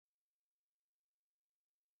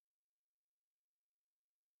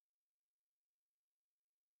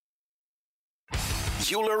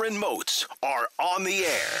Euler and Moats are on the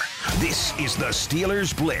air. This is the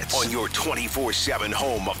Steelers Blitz on your 24/7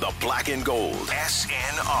 home of the black and gold.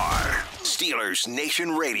 SNR, Steelers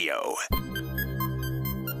Nation Radio.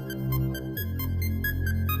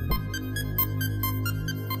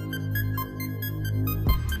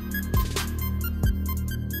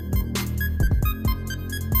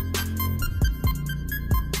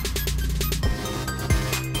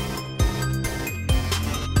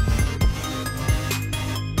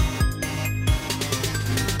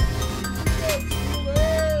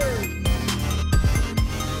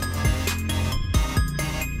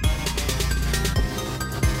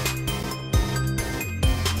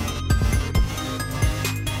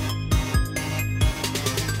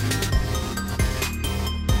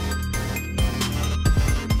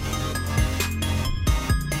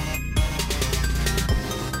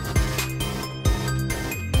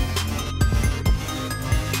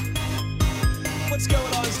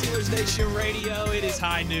 Radio. It is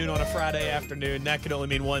high noon on a Friday afternoon. That can only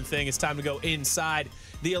mean one thing. It's time to go inside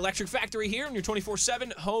the Electric Factory here in your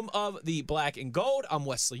 24/7 home of the black and gold. I'm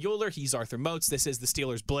Wesley Euler. He's Arthur Moats. This is the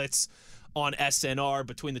Steelers Blitz on SNR.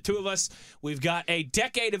 Between the two of us, we've got a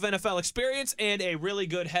decade of NFL experience and a really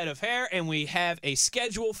good head of hair, and we have a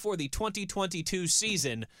schedule for the 2022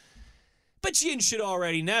 season. But you should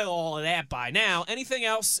already know all of that by now. Anything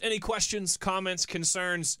else? Any questions, comments,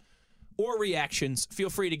 concerns, or reactions, feel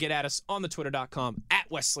free to get at us on the twitter.com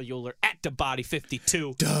at Wesley Euler, at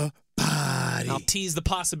DaBody52. DaBody. I'll tease the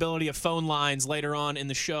possibility of phone lines later on in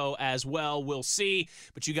the show as well. We'll see.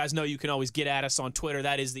 But you guys know you can always get at us on Twitter.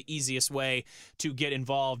 That is the easiest way to get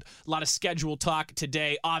involved. A lot of schedule talk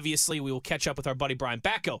today. Obviously, we will catch up with our buddy Brian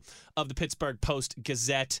Backo of the Pittsburgh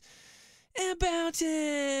Post-Gazette. About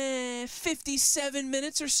 57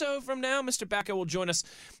 minutes or so from now, Mr. Backo will join us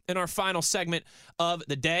in our final segment of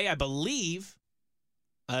the day. I believe,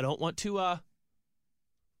 I don't want to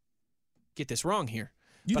get this wrong here.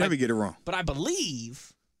 You never get it wrong. But I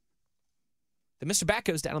believe that Mr.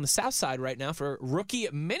 Backo's down on the south side right now for rookie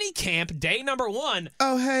minicamp day number 1.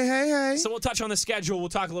 Oh, hey. So we'll touch on the schedule. We'll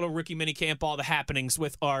talk a little rookie minicamp, all the happenings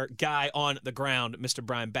with our guy on the ground, Mr.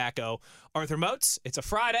 Brian Backo. Arthur Moats, it's a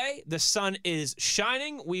Friday. The sun is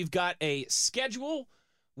shining. We've got a schedule.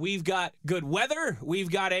 We've got good weather. We've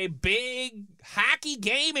got a big hockey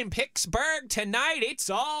game in Pittsburgh tonight. It's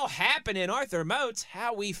all happening. Arthur Moats,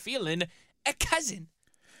 how we feeling, a cousin?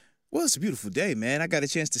 Well, it's a beautiful day, man. I got a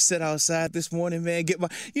chance to sit outside this morning, man.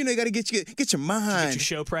 You got to get your mind. Get your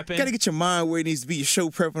show prepping. Got to get your mind where it needs to be, your show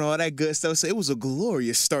prep and all that good stuff. So it was a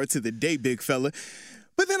glorious start to the day, big fella.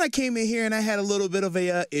 But then I came in here and I had a little bit of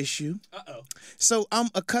a issue. Uh-oh. So I'm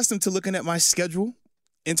accustomed to looking at my schedule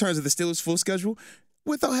in terms of the Steelers' full schedule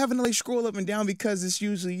without having to scroll up and down because it's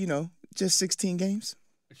usually, just 16 games.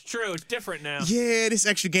 It's true. It's different now. Yeah, this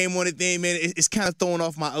extra game on it thing, man, it's kind of throwing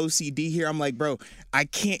off my OCD here. I'm like, bro, I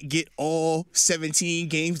can't get all 17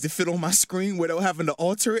 games to fit on my screen without having to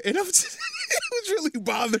alter it. And it was really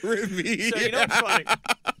bothering me. So, you know what's funny?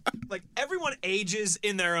 Everyone ages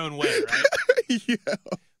in their own way, right? Yeah.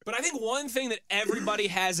 But I think one thing that everybody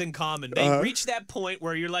has in common, they reach that point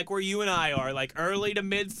where you're like where you and I are, like early to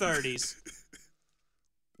mid-30s,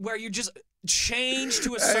 where you just change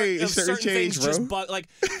to a certain change, things bro. just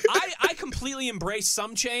I completely embrace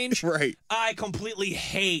some change. Right. I completely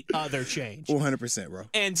hate other change. 100%, bro.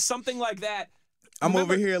 And something like that. I'm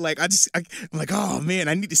over here I'm like, oh man,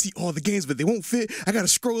 I need to see all the games, but they won't fit. I gotta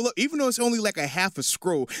scroll up, even though it's only like a half a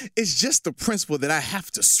scroll. It's just the principle that I have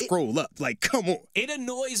to scroll up. Like, come on. It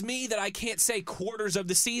annoys me that I can't say quarters of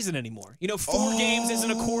the season anymore. 4 games isn't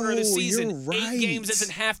a quarter of the season. You're right. 8 games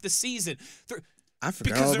isn't half the season. I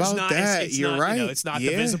forgot about that. You're right. It's not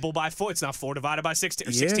divisible by 4. It's not 4 divided by 16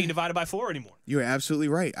 or 16 divided by 4 anymore. You're absolutely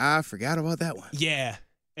right. I forgot about that one. Yeah.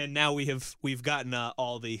 And now we've gotten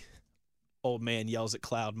all the old man yells at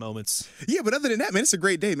cloud moments. Yeah, but other than that, man, it's a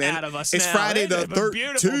great day, man. Out of us it's now. Friday the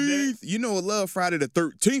 13th. Day. You know, I love Friday the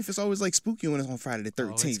 13th. It's always spooky when it's on Friday the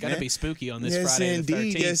 13th. It's got to be spooky on this yes, Friday indeed.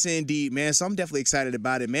 the 13th. Yes, indeed, man. So I'm definitely excited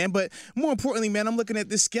about it, man. But more importantly, man, I'm looking at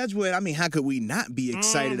this schedule, and how could we not be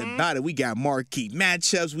excited about it? We got marquee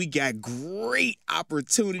matchups. We got great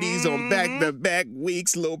opportunities on back-to-back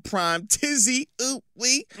weeks. Little prime tizzy,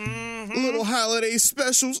 ooh-wee. Little holiday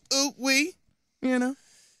specials, ooh-wee.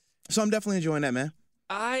 So I'm definitely enjoying that, man.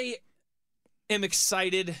 I am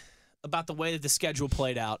excited about the way that the schedule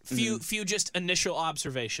played out. Few just initial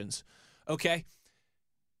observations, okay?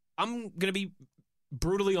 I'm going to be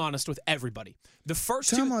brutally honest with everybody. The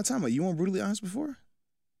first Time out. You weren't brutally honest before?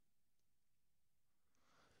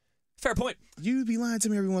 Fair point. You be lying to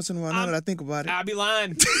me every once in a while now that I think about it. I'll be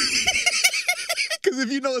lying. Because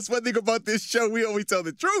if you know what's one thing about this show, we always tell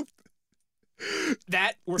the truth.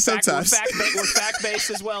 That we're Sometimes. we're fact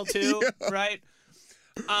based as well too, Yeah. right?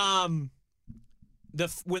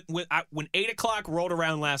 When 8 o'clock rolled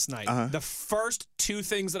around last night, the first two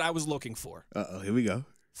things that I was looking for, Here we go.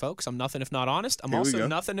 folks, I'm nothing if not honest. I'm Here we also go.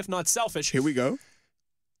 nothing if not selfish. Here we go.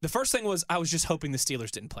 The first thing was I was just hoping the Steelers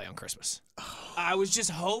didn't play on Christmas. I was just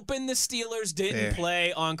hoping the Steelers didn't Fair.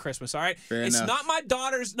 play on Christmas. All right, it's enough. not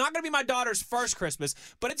not going to be my daughter's first Christmas,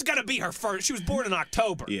 but it's going to be her first. She was born in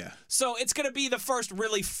October, Yeah. so it's going to be the first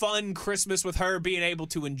really fun Christmas with her, being able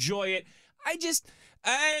to enjoy it.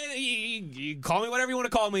 You call me whatever you want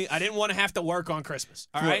to call me. I didn't want to have to work on Christmas.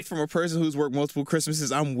 All right. From a person who's worked multiple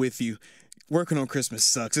Christmases, I'm with you. Working on Christmas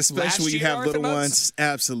sucks, especially Last when you year, have little Arthur ones.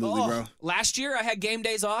 Absolutely, bro. Last year I had game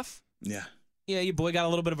days off. Yeah. Yeah, your boy got a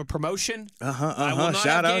little bit of a promotion.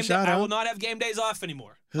 Shout out. I will not have game days off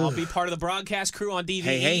anymore. I'll be part of the broadcast crew on DVE.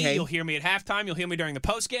 Hey. You'll hear me at halftime. You'll hear me during the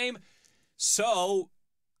post game. So,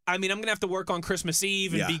 I mean, I'm going to have to work on Christmas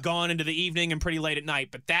Eve and be gone into the evening and pretty late at night.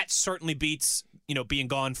 But that certainly beats, being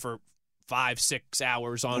gone for 5-6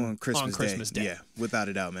 hours on Christmas Day. Yeah, without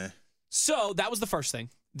a doubt, man. So that was the first thing.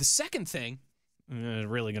 The second thing,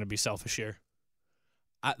 really going to be selfish here.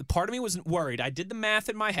 Part of me was worried. I did the math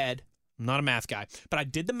in my head. I'm not a math guy, but I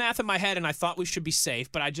did the math in my head, and I thought we should be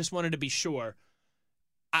safe, but I just wanted to be sure.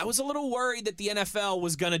 I was a little worried that the NFL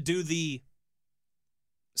was going to do the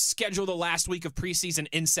schedule the last week of preseason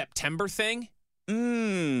in September thing.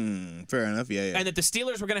 Fair enough, yeah. And that the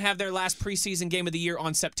Steelers were going to have their last preseason game of the year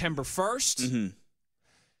on September 1st,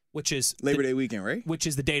 which is Labor Day weekend, right? Which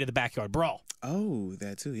is the date of the Backyard Brawl. Oh,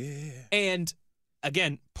 that too, yeah. And,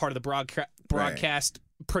 again, part of the broadcast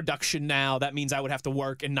production now, that means I would have to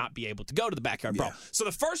work and not be able to go to the Backyard Brawl. So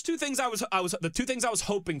the first two things the two things I was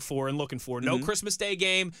hoping for and looking for, no Christmas Day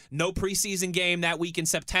game, no preseason game that week in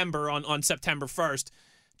September on September 1st.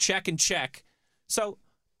 Check and check. So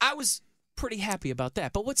I was pretty happy about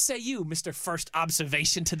that. But what say you, Mr. First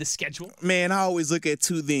Observation to the schedule? Man, I always look at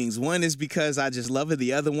two things. One is because I just love it.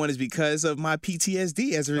 The other one is because of my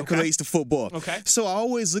PTSD as it relates to football. Okay. So I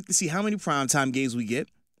always look to see how many primetime games we get.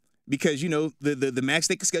 Because, the max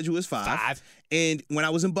they could schedule is 5. And when I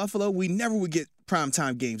was in Buffalo, we never would get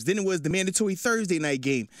primetime games. Then it was the mandatory Thursday night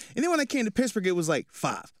game. And then when I came to Pittsburgh, it was like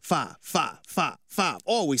 5.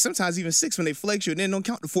 Always. Sometimes even 6 when they flex you. And then don't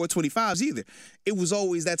count the 425s either. It was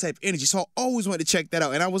always that type of energy. So I always wanted to check that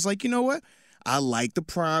out. And I was like, you know what? I like the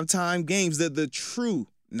primetime games. The true.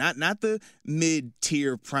 Not the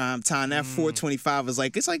mid-tier prime time. That 425 is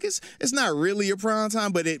it's not really a prime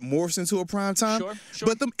time, but it morphs into a prime time. Sure.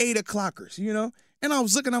 But them 8 o'clockers, And I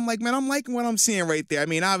was looking, I'm like, man, I'm liking what I'm seeing right there. I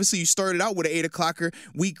mean, obviously you started out with an 8 o'clocker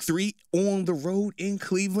week 3 on the road in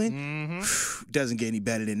Cleveland. Doesn't get any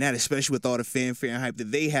better than that, especially with all the fanfare and hype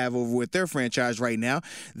that they have over with their franchise right now.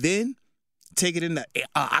 Then take it into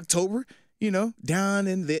October. Down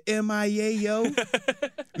in the MIA,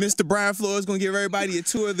 Mr. Brian Flores going to give everybody a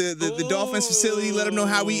tour of the Dolphins facility, let them know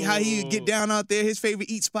how he would get down out there, his favorite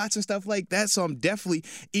eat spots and stuff like that. So I'm definitely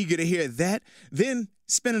eager to hear that. Then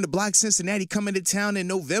spinning the block Cincinnati coming to town in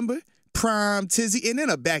November. Prime tizzy, and then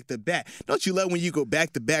a back-to-back. Don't you love when you go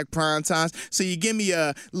back-to-back prime times? So you give me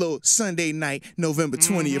a little Sunday night, November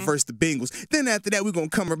 20th versus the Bengals. Then after that, we're going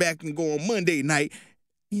to come back and go on Monday night,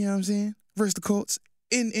 you know what I'm saying, versus the Colts.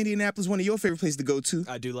 In Indianapolis, one of your favorite places to go to.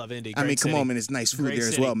 I do love Indy. Come city. on, man. It's nice food Great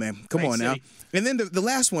there city. as well, man. Come Great on now. city. And then the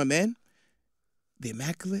last one, man. The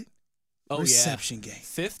Immaculate Reception Game.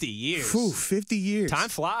 50 years. 50 years. Time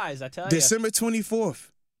flies, I tell you. December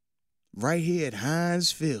 24th. Right here at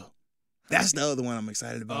Heinz Field. That's the other one I'm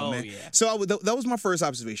excited about, man. Yeah. So that was my first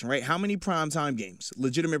observation, right? How many primetime games?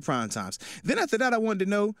 Legitimate prime times. Then after that, I wanted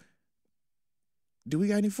to know, do we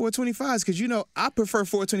got any 425s? Because, I prefer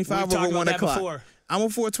 425 over 1 o'clock. Before. I'm a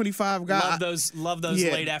 425 guy. Love those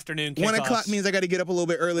late afternoon kickoffs. 1 o'clock means I got to get up a little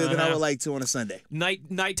bit earlier than I would like to on a Sunday.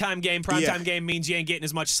 Nighttime game, primetime game means you ain't getting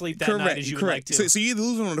as much sleep that night as you would like to. So you're either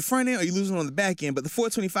losing on the front end or you're losing on the back end. But the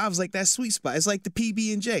 425 is like that sweet spot. It's like the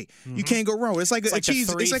PB&J. You can't go wrong. It's like a cheese.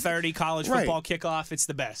 The 3:30 college football kickoff. It's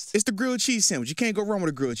the best. It's the grilled cheese sandwich. You can't go wrong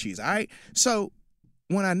with a grilled cheese. All right. So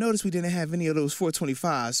when I noticed we didn't have any of those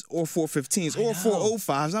 425s or 415s or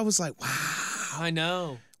 405s, I was like, wow. I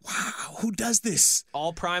know. Wow, who does this?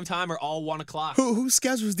 All prime time or all 1 o'clock? Who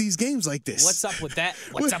schedules these games like this? What's up with that?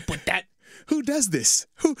 Who does this?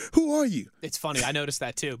 Who are you? It's funny. I noticed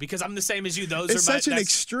that too because I'm the same as you. It's such an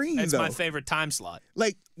extreme. It's though. my favorite time slot.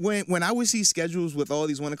 Like when I would see schedules with all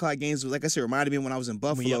these 1 o'clock games, like I said, reminded me when I was in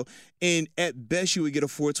Buffalo. And at best you would get a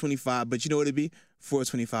 425, but you know what it'd be?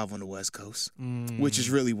 425 on the West Coast, which is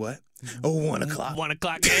really what? A 1 o'clock. 1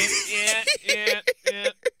 o'clock game. Yeah.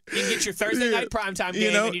 can get your Thursday night primetime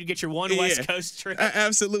game, and you get your one West Coast trip.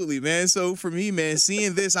 Absolutely, man. So for me, man,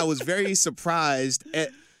 seeing this, I was very surprised at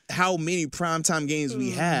how many primetime games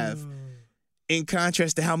we have in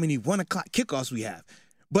contrast to how many 1 o'clock kickoffs we have.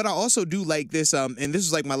 But I also do like this, and this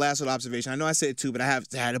is like my last little observation. I know I said 2, but I have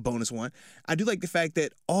had a bonus one. I do like the fact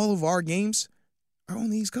that all of our games are on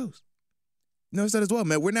the East Coast. Notice that as well,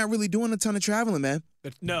 man. We're not really doing a ton of traveling, man.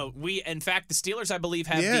 No, in fact, the Steelers, I believe,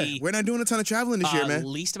 have we're not doing a ton of traveling this year, man.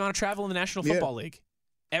 Least amount of travel in the National Football League.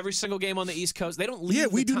 Every single game on the East Coast, they don't leave. Yeah,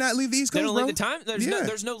 we do not leave the East Coast. They don't leave the time.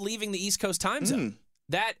 There's no leaving the East Coast time zone.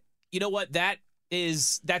 That, you know what? That's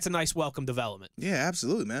a nice welcome development. Yeah,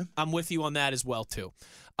 absolutely, man. I'm with you on that as well too.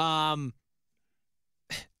 And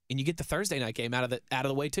you get the Thursday night game out of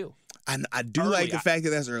the way too. I do like the fact that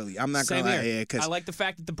that's early. I'm not going to lie. Yeah, I like the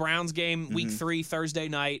fact that the Browns game, week 3, Thursday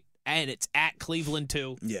night, and it's at Cleveland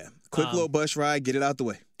too. Yeah. Quick little bus ride, get it out the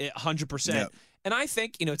way. 100%. Yep. And I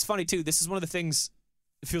think, it's funny too. This is one of the things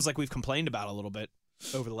it feels like we've complained about a little bit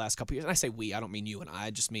over the last couple of years. And I say we, I don't mean you and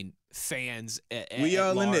I just mean fans. We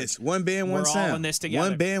all in this. One band, one sound. We're all in this together.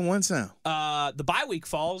 One band, one sound. The bye week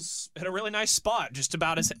falls at a really nice spot, just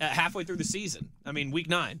about halfway through the season. I mean, week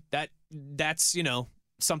 9. That's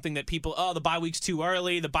something that people, the bye week's too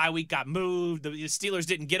early. The bye week got moved. The Steelers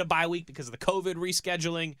didn't get a bye week because of the COVID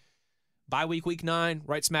rescheduling. Bye week 9,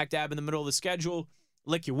 right smack dab in the middle of the schedule.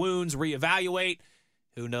 Lick your wounds, reevaluate.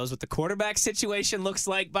 Who knows what the quarterback situation looks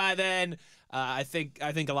like by then? I think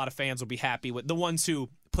a lot of fans will be happy with the ones who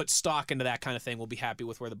put stock into that kind of thing. Will be happy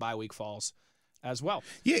with where the bye week falls as well.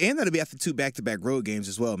 Yeah, and that'll be after 2 back-to-back road games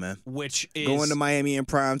as well, man. Which is going to Miami in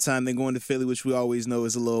prime time, then going to Philly, which we always know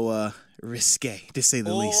is a little risque, to say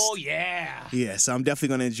the least. Oh yeah. Yeah, so I'm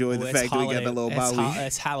definitely gonna enjoy the fact that we got that little bye week.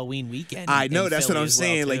 It's Halloween weekend. I know, that's Philly what I'm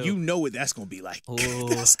saying. Well, like, you know what that's gonna be like.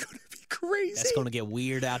 That's gonna be crazy. That's gonna get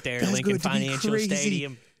weird out there at Lincoln Financial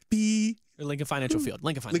Stadium. Or Lincoln Financial Field.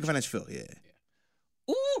 Lincoln Financial Field,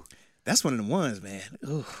 yeah. Ooh. That's one of them ones, man.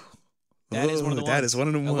 Ooh. That is one of the ones. That is one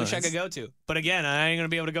of them ones. I wish I could go to. But again, I ain't going to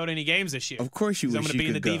be able to go to any games this year. Of course you wish you could go. I'm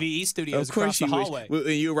going to be in the DVE studios across the hallway.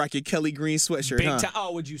 And you'll rock your Kelly Green sweatshirt, Big time.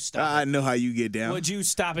 Oh, would you stop I know how you get down. Would you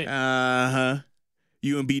stop it? Uh-huh.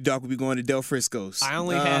 You and B-Doc will be going to Del Frisco's. I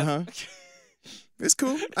only have... It's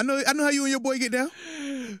cool. I know how you and your boy get down.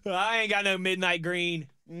 I ain't got no midnight green.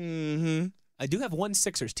 Mm-hmm. I do have one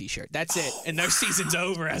Sixers T-shirt. That's it, and their season's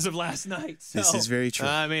over as of last night. So, this is very true.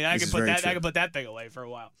 I mean, I can put that thing away for a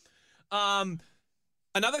while.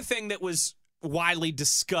 Another thing that was widely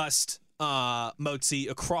discussed, Motzi,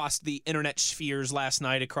 across the internet spheres last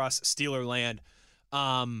night, across Steeler land,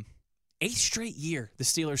 8th straight year the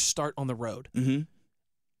Steelers start on the road. Mm-hmm.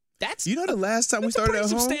 That's the last time we started at home.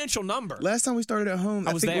 Substantial number. Last time we started at home,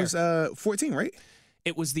 I think it was 14, right?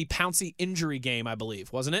 It was the Pouncey injury game, I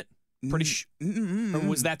believe, wasn't it? Pretty or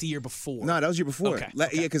was that the year before? No, that was the year before. Okay.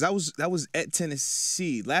 Yeah, because that was at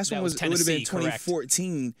Tennessee. Last one it would have been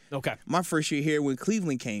 2014. Correct. Okay. My first year here when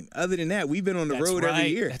Cleveland came. Other than that, we've been on the road every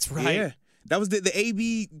year. That's right. Yeah. That was the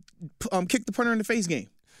AB kick the punter in the face game.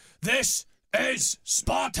 This is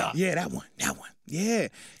Sparta. Yeah, that one. Yeah.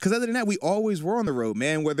 Because other than that, we always were on the road,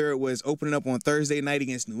 man. Whether it was opening up on Thursday night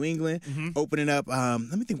against New England, opening up, let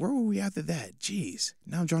me think, where were we after that? Jeez.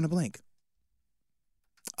 Now I'm drawing a blank.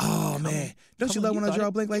 Oh, man. Don't you love when I draw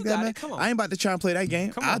a blank like that, man? Come on. I ain't about to try and play that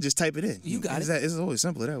game. I'll just type it in. You got it. It's always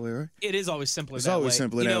simpler that way, right? It is always simpler that way. It's always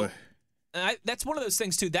simpler that way. That's one of those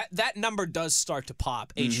things, too. That number does start to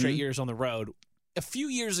pop, 8 straight years on the road. A few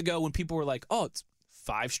years ago when people were like, oh, it's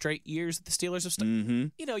 5 straight years that the Steelers have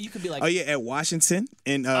started. You could be like... Oh, yeah, at Washington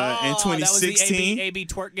in 2016. That was the AB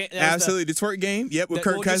twerk game. Absolutely, the twerk game. Yep, with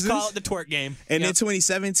Kirk Cousins. We'll just call it the twerk game. And then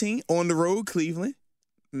 2017, on the road, Cleveland.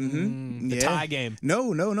 The tie game.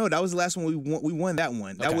 No. That was the last one we won that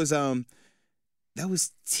one. Okay. That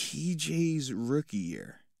was TJ's rookie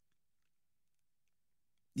year.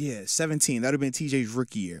 Yeah, 17. That would have been TJ's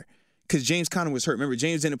rookie year. Because James Conner was hurt. Remember,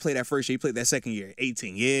 James didn't play that first year. He played that second year.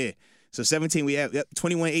 18. Yeah. So 17, we have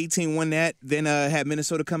 21-18 won that. Then had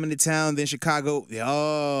Minnesota come into town. Then Chicago.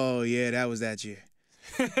 Oh, yeah, that was that year.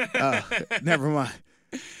 Never mind.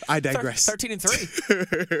 I digress.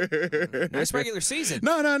 13-3. Nice regular season.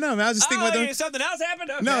 No, man. I was just thinking about something else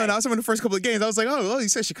happened? Okay. No, I was in the first couple of games. I was like, oh, you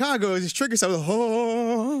said Chicago. It just triggered. So I was like,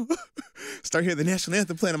 oh. Start hearing the national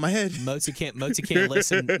anthem playing in my head. Motzi can't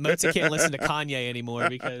listen. Motzi can't listen to Kanye anymore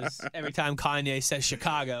because every time Kanye says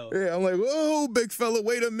Chicago. Yeah, I'm like, whoa, big fella,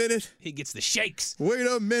 wait a minute. He gets the shakes. Wait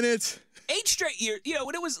a minute. 8 straight years.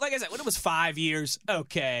 When it was, like I said, when it was 5 years,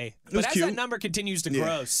 okay. But as that number continues to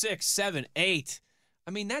grow, 6, 7, 8. I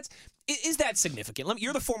mean, is that significant?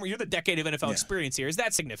 You're the decade of NFL experience here. Is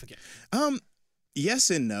that significant? Yes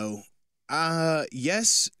and no.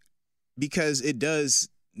 Yes, because it does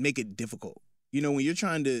make it difficult. You know, when you're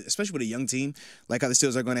trying to, especially with a young team like how the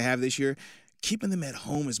Steelers are going to have this year, keeping them at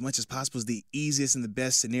home as much as possible is the easiest and the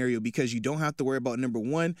best scenario because you don't have to worry about, number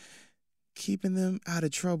one, keeping them out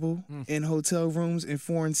of trouble in hotel rooms in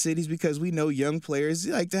foreign cities because we know young players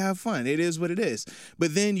like to have fun. It is what it is.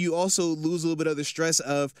 But then you also lose a little bit of the stress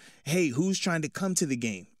of, hey, who's trying to come to the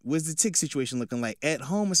game? What's the tick situation looking like? At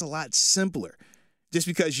home, it's a lot simpler just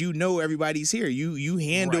because you know everybody's here. You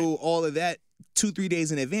handle all of that 2-3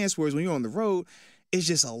 days in advance, whereas when you're on the road, it's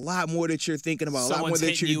just a lot more that you're thinking about, a lot more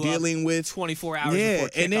that you're dealing with. 24 hours before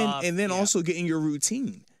kickoff. And then also getting your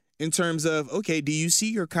routine in terms of, okay, do you see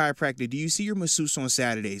your chiropractor? Do you see your masseuse on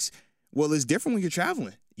Saturdays? Well, it's different when you're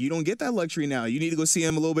traveling. You don't get that luxury now. You need to go see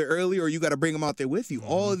him a little bit early or you got to bring him out there with you.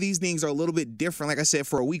 All of these things are a little bit different. Like I said,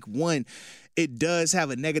 for a week one, it does have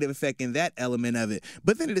a negative effect in that element of it.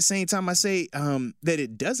 But then at the same time, I say that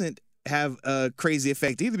it doesn't have a crazy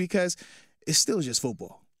effect either because it's still just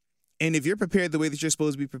football. And if you're prepared the way that you're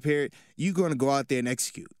supposed to be prepared, you're going to go out there and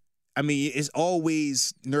execute. I mean, it's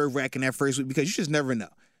always nerve-wracking that first week because you just never know.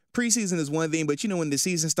 Preseason is one thing, but when the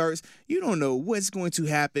season starts, you don't know what's going to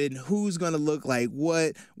happen, who's going to look like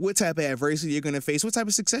what type of adversity you're going to face, what type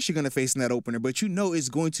of success you're going to face in that opener. But it's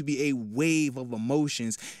going to be a wave of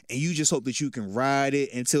emotions, and you just hope that you can ride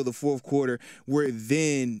it until the fourth quarter, where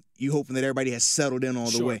then you hoping that everybody has settled in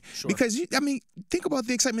all the way. Sure. Because, think about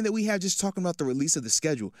the excitement that we have just talking about the release of the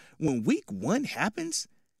schedule. When week one happens,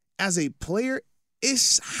 as a player,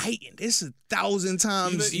 it's heightened. It's 1,000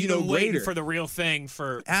 times, you've been waiting greater for the real thing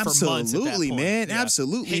for absolutely, months at that point. Man. Yeah.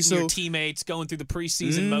 Absolutely. Hitting your teammates, going through the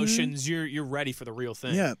preseason motions, you're ready for the real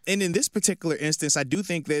thing. Yeah, and in this particular instance, I do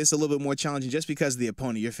think that it's a little bit more challenging just because of the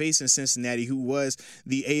opponent. You're facing Cincinnati, who was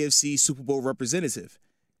the AFC Super Bowl representative.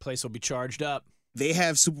 Place will be charged up. They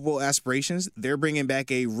have Super Bowl aspirations. They're bringing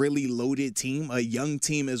back a really loaded team, a young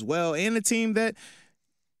team as well, and a team that,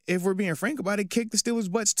 if we're being frank about it, kicked the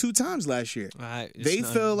Steelers' butts 2 times last year. They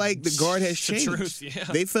feel like the guard has changed. The truth, yeah.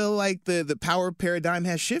 They feel like the power paradigm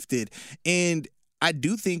has shifted. And I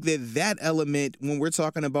do think that element, when we're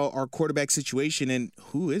talking about our quarterback situation and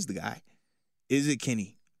who is the guy, is it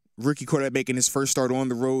Kenny? Rookie quarterback making his first start on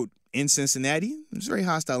the road in Cincinnati. It's a very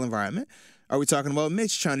hostile environment. Are we talking about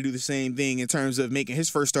Mitch trying to do the same thing in terms of making his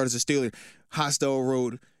first start as a Steeler? Hostile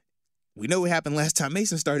road. We know what happened last time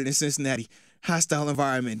Mason started in Cincinnati. Hostile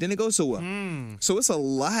environment. Didn't go so well. So it's a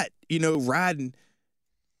lot, riding,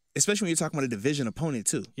 especially when you're talking about a division opponent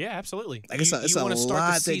too. Yeah, absolutely. Like it's a want to start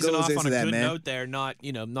lot the season that goes off into on a that, good man. note there, not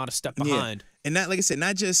a step behind. Yeah. And not, like I said,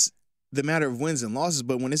 not just the matter of wins and losses,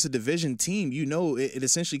 but when it's a division team, it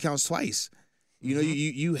essentially counts twice.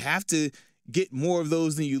 You have to get more of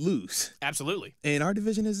those than you lose. Absolutely. And our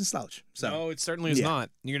division isn't slouch. So no, it certainly is not.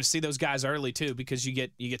 You're going to see those guys early too, because you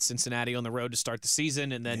get Cincinnati on the road to start the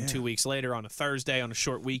season, and then 2 weeks later on a Thursday on a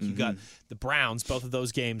short week, you got the Browns, both of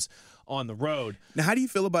those games on the road. Now, how do you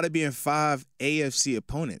feel about it being 5 AFC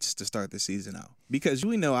opponents to start the season out? Because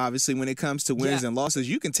we know, obviously, when it comes to wins and losses,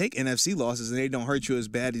 you can take NFC losses and they don't hurt you as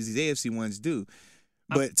bad as these AFC ones do.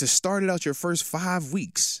 But to start it out your first 5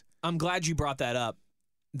 weeks. I'm glad you brought that up.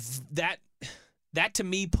 That to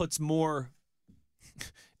me puts more,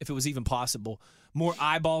 if it was even possible, more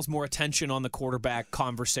eyeballs, more attention on the quarterback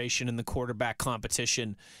conversation and the quarterback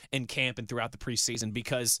competition in camp and throughout the preseason,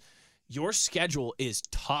 because your schedule is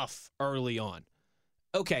tough early on.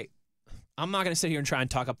 Okay, I'm not going to sit here and try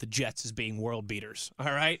and talk up the Jets as being world beaters,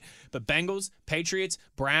 all right? But Bengals, Patriots,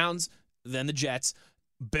 Browns, then the Jets,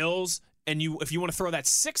 Bills, and if you want to throw that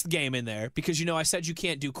 6th game in there, because I said you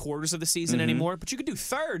can't do quarters of the season anymore, but you could do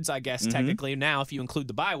thirds, I guess, technically now if you include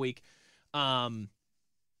the bye week.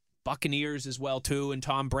 Buccaneers as well too, and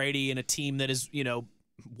Tom Brady and a team that is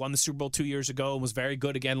won the Super Bowl 2 years ago and was very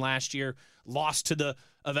good again last year, lost to the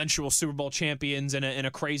eventual Super Bowl champions in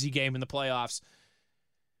a crazy game in the playoffs.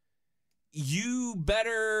 You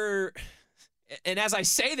better. And as I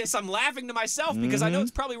say this, I'm laughing to myself because I know it's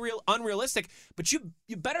probably unrealistic, but you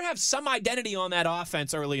better have some identity on that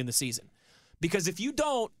offense early in the season. Because if you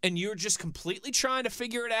don't, and you're just completely trying to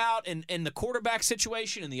figure it out, and the quarterback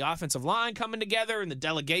situation and the offensive line coming together and the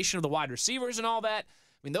delegation of the wide receivers and all that,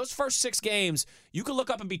 those first 6 games, you could look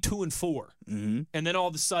up and be 2-4. And then all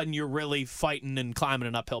of a sudden, you're really fighting and climbing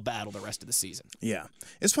an uphill battle the rest of the season. Yeah.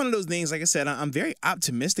 It's one of those things, like I said, I'm very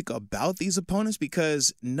optimistic about these opponents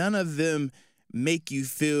because none of them make you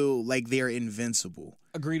feel like they're invincible.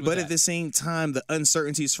 Agreed with that. But that. at the same time, the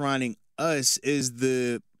uncertainty surrounding us is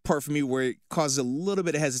the part for me where it causes a little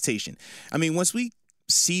bit of hesitation. Once we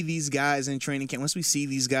see these guys in training camp, once we see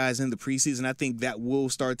these guys in the preseason, I think that will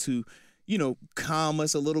start to, calm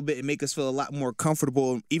us a little bit and make us feel a lot more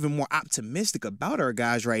comfortable, even more optimistic about our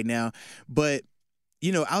guys right now. But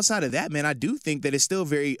outside of that, man, I do think that it's still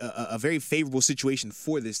a very favorable situation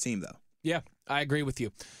for this team, though. Yeah, I agree with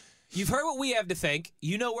you. You've heard what we have to think.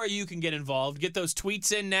 You know where you can get involved. Get those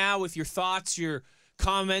tweets in now with your thoughts, your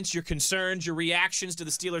comments, your concerns, your reactions to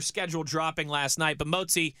the Steelers' schedule dropping last night. But,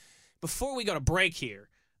 Motzi, before we go to break here,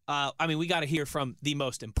 we got to hear from the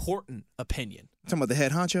most important opinion. Talking about the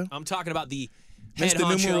head honcho? I'm talking about the head Mr.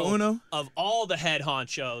 Numero honcho Uno? of all the head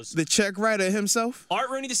honchos. The check writer himself? Art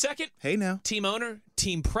Rooney II. Hey, now. Team owner,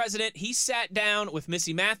 team president. He sat down with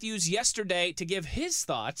Missy Matthews yesterday to give his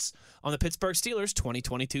thoughts on the Pittsburgh Steelers'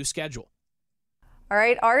 2022 schedule. All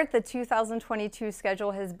right, Art, the 2022 schedule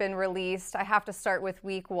has been released. I have to start with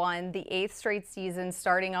week 1, the 8th straight season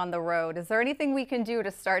starting on the road. Is there anything we can do to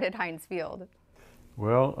start at Heinz Field?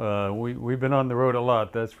 Well, we've been on the road a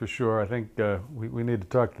lot, that's for sure. I think we need to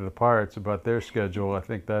talk to the Pirates about their schedule. I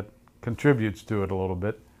think that contributes to it a little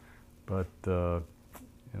bit. But we're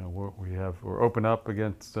open up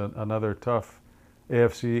against another tough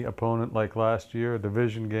AFC opponent like last year, a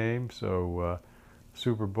division game. So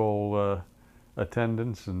Super Bowl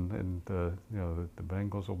attendance and the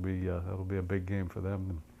Bengals that'll be a big game for them,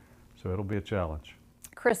 and so it'll be a challenge.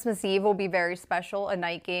 Christmas Eve will be very special, a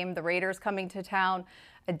night game. The Raiders coming to town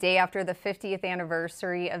a day after the 50th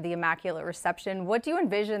anniversary of the Immaculate Reception. What do you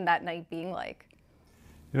envision that night being like?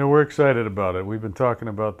 We're excited about it. We've been talking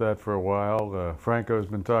about that for a while. Franco's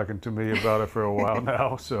been talking to me about it for a while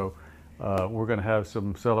now. So we're going to have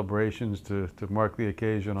some celebrations to mark the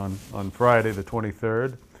occasion on Friday the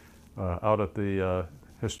 23rd out at the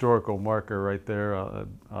historical marker right there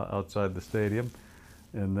outside the stadium.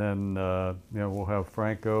 And then, we'll have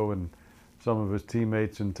Franco and some of his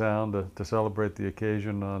teammates in town to celebrate the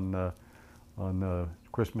occasion on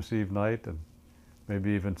Christmas Eve night. And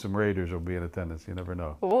maybe even some Raiders will be in attendance. You never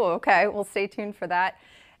know. Oh, okay. Well, stay tuned for that.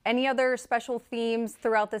 Any other special themes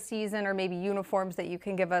throughout the season or maybe uniforms that you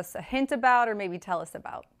can give us a hint about or maybe tell us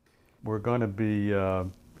about? We're going to be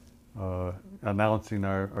announcing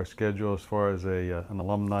our schedule as far as an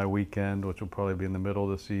alumni weekend, which will probably be in the middle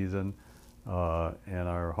of the season. And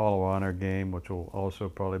our Hall of Honor game, which will also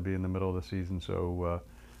probably be in the middle of the season. So,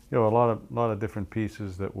 a lot of different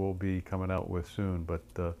pieces that we'll be coming out with soon. But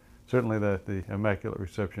certainly the Immaculate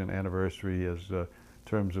Reception anniversary, in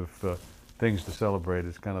terms of things to celebrate,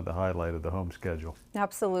 is kind of the highlight of the home schedule.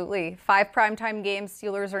 Absolutely. 5 primetime games.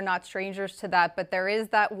 Steelers are not strangers to that, but there is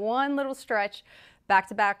that one little stretch.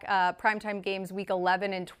 Back-to-back primetime games, week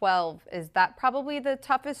 11 and 12. Is that probably the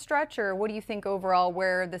toughest stretch, or what do you think overall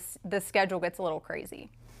where the schedule gets a little crazy?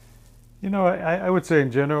 I would say in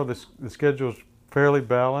general the schedule's fairly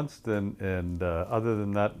balanced, and other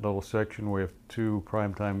than that little section where we have 2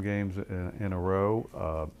 primetime games in a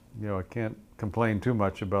row, I can't complain too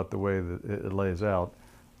much about the way that it lays out.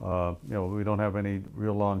 We don't have any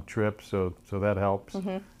real long trips, so that helps.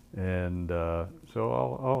 Mm-hmm. And so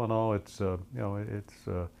all in all, it's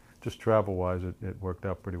just travel-wise, it worked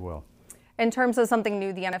out pretty well. In terms of something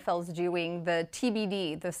new the NFL is doing, the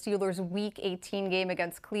TBD, the Steelers' Week 18 game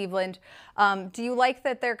against Cleveland, do you like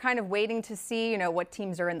that they're kind of waiting to see, what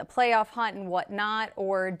teams are in the playoff hunt and what not,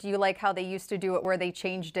 or do you like how they used to do it where they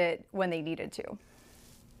changed it when they needed to?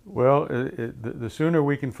 Well, the sooner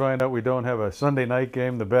we can find out we don't have a Sunday night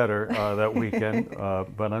game, the better that weekend.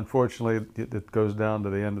 But unfortunately, it goes down to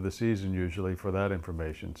the end of the season usually for that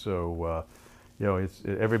information. So,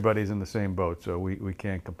 everybody's in the same boat. So we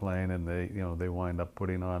can't complain, and they wind up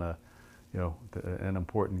putting on an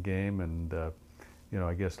important game. And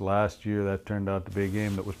I guess last year that turned out to be a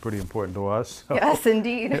game that was pretty important to us. So yes,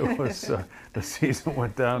 indeed. It was the season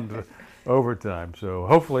went down to overtime. So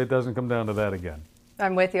hopefully it doesn't come down to that again.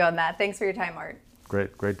 I'm with you on that. Thanks for your time, Art.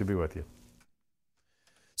 Great to be with you.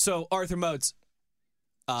 So, Arthur Moats,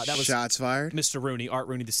 that was shots fired. Mr. Rooney, Art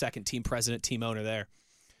Rooney II, team president, team owner there.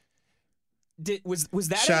 Was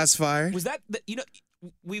that shots fired? Was that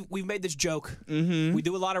we've made this joke. Mm-hmm. We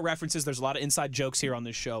do a lot of references. There's a lot of inside jokes here on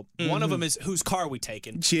this show. Mm-hmm. One of them is whose car are we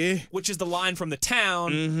taking? Yeah. Which is the line from The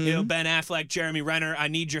Town. Mm-hmm. Ben Affleck, Jeremy Renner. I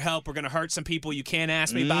need your help. We're going to hurt some people. You can't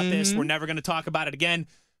ask me about this. We're never going to talk about it again.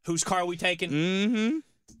 Whose car are we taking? Mm-hmm.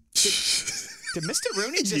 Did Mr.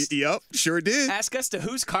 Rooney just yep, sure did. ask us to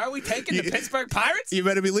whose car are we taking? The Pittsburgh Pirates? You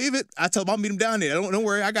better believe it. I told him I'll meet him down there. Don't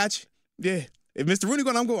worry, I got you. Yeah. If Mr. Rooney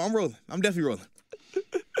going, I'm going. I'm rolling. I'm definitely rolling.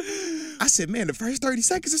 I said, man, the first 30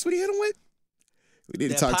 seconds, that's what he hit him with? We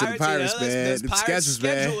need to talk to the Pirates, man. The schedule's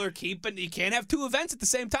bad. You can't have 2 events at the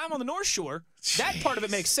same time on the North Shore. That part of it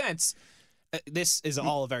makes sense. This is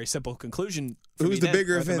all a very simple conclusion. Who's the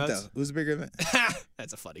bigger event, though? Who's the bigger event?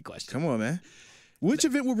 That's a funny question. Come on, man. Which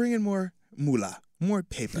event will bring in more moolah, more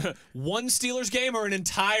paper? One Steelers game or an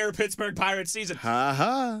entire Pittsburgh Pirates season? Ha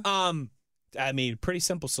ha. I mean, pretty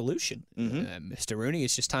simple solution. Mr. Rooney,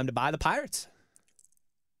 it's just time to buy the Pirates.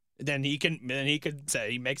 Then he could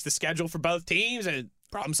say he makes the schedule for both teams and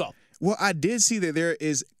problem solved. Well, I did see that there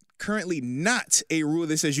is currently not a rule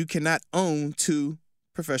that says you cannot own 2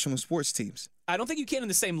 professional sports teams. I don't think you can in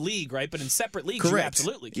the same league, right? But in separate leagues, Correct. you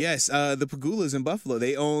absolutely can. Yes, the Pagulas in Buffalo,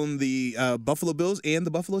 they own the Buffalo Bills and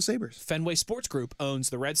the Buffalo Sabres. Fenway Sports Group owns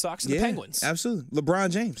the Red Sox and the Penguins. Absolutely.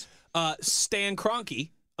 LeBron James. Stan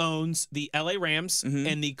Kroenke owns the LA Rams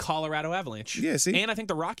and the Colorado Avalanche. Yeah, see? And I think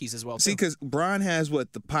the Rockies as well, too. See, because Bron has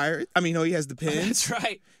what? The Pirates? He has the Pens. That's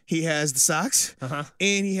right. He has the Sox.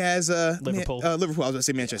 And he has Liverpool. Liverpool. I was about to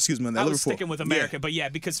say Manchester. Excuse me on that. I was Liverpool. sticking with America, but yeah,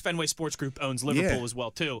 because Fenway Sports Group owns Liverpool as well,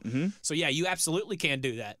 too. So, yeah, you absolutely can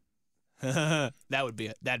do that. that'd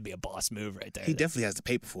be a boss move right there. He definitely has the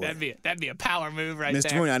paper for it. That'd be a power move right Mr.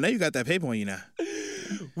 there. Rooney, I know you got that paper on you now.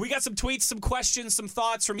 We got some tweets, some questions, some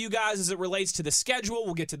thoughts from you guys as it relates to the schedule.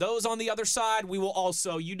 We'll get to those on the other side. We will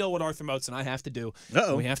also, you know what Arthur Moats and I have to do.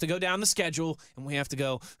 Uh-oh. We have to go down the schedule, and we have to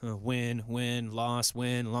go win, loss,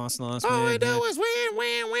 loss, All we do is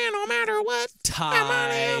win, no matter what. tie.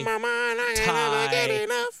 On my mind, I can never get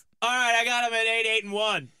enough. All right, I got him at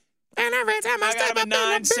 8-8-1. And every time I I step got him up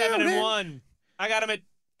at in the building, 9-7-1. I got him at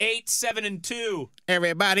 8-7-2.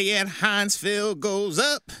 everybody at Hinesville goes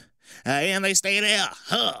up, and they stay there.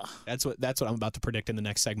 Huh. That's what I'm about to predict in the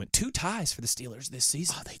next segment. 2 ties for the Steelers this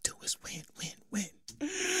season. All they do is win.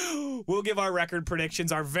 We'll give our record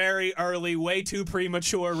predictions, our very early, way too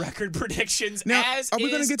premature record predictions. Now, as are we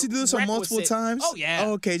going is to get to do this on multiple requisite. times? Oh, yeah.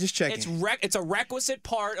 Oh, okay, just checking. It's a requisite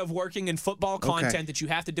part of working in football content that you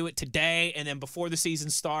have to do it today and then before the season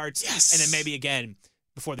starts. Yes. And then maybe again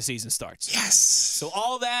before the season starts. Yes. So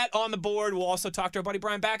all that on the board. We'll also talk to our buddy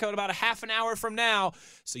Brian Backo in about a half an hour from now.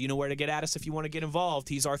 So you know where to get at us if you want to get involved.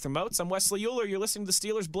 He's Arthur Moats. I'm Wesley Euler. You're listening to the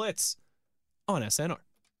Steelers Blitz on SNR.